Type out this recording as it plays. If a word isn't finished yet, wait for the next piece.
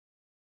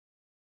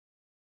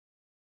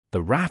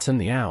The Rat and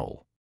the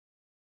Owl.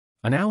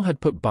 An owl had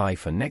put by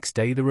for next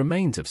day the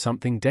remains of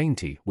something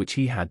dainty which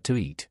he had to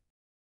eat.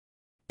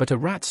 But a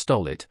rat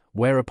stole it,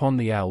 whereupon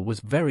the owl was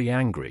very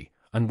angry,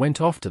 and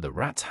went off to the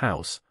rat's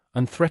house,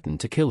 and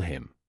threatened to kill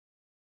him.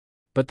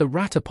 But the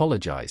rat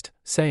apologized,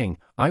 saying,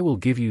 "I will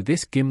give you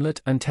this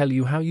gimlet and tell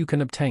you how you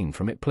can obtain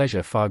from it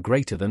pleasure far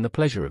greater than the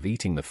pleasure of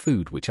eating the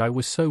food which I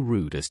was so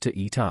rude as to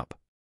eat up.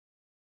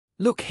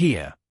 Look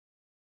here.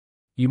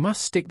 You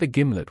must stick the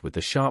gimlet with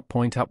the sharp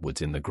point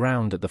upwards in the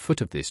ground at the foot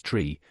of this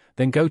tree,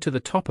 then go to the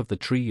top of the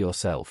tree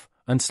yourself,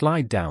 and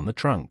slide down the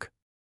trunk."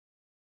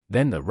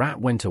 Then the rat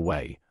went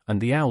away,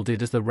 and the owl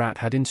did as the rat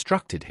had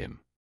instructed him.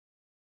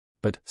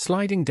 But,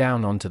 sliding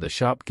down onto the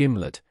sharp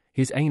gimlet,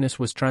 his anus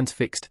was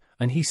transfixed,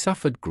 and he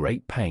suffered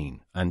great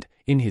pain, and,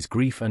 in his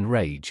grief and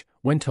rage,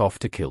 went off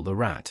to kill the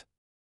rat.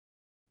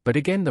 But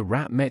again the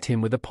rat met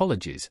him with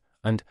apologies,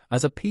 and,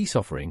 as a peace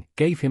offering,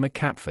 gave him a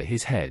cap for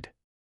his head.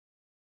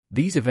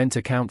 These events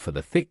account for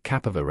the thick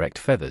cap of erect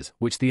feathers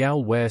which the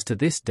owl wears to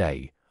this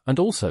day, and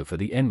also for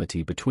the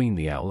enmity between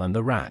the owl and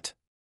the rat.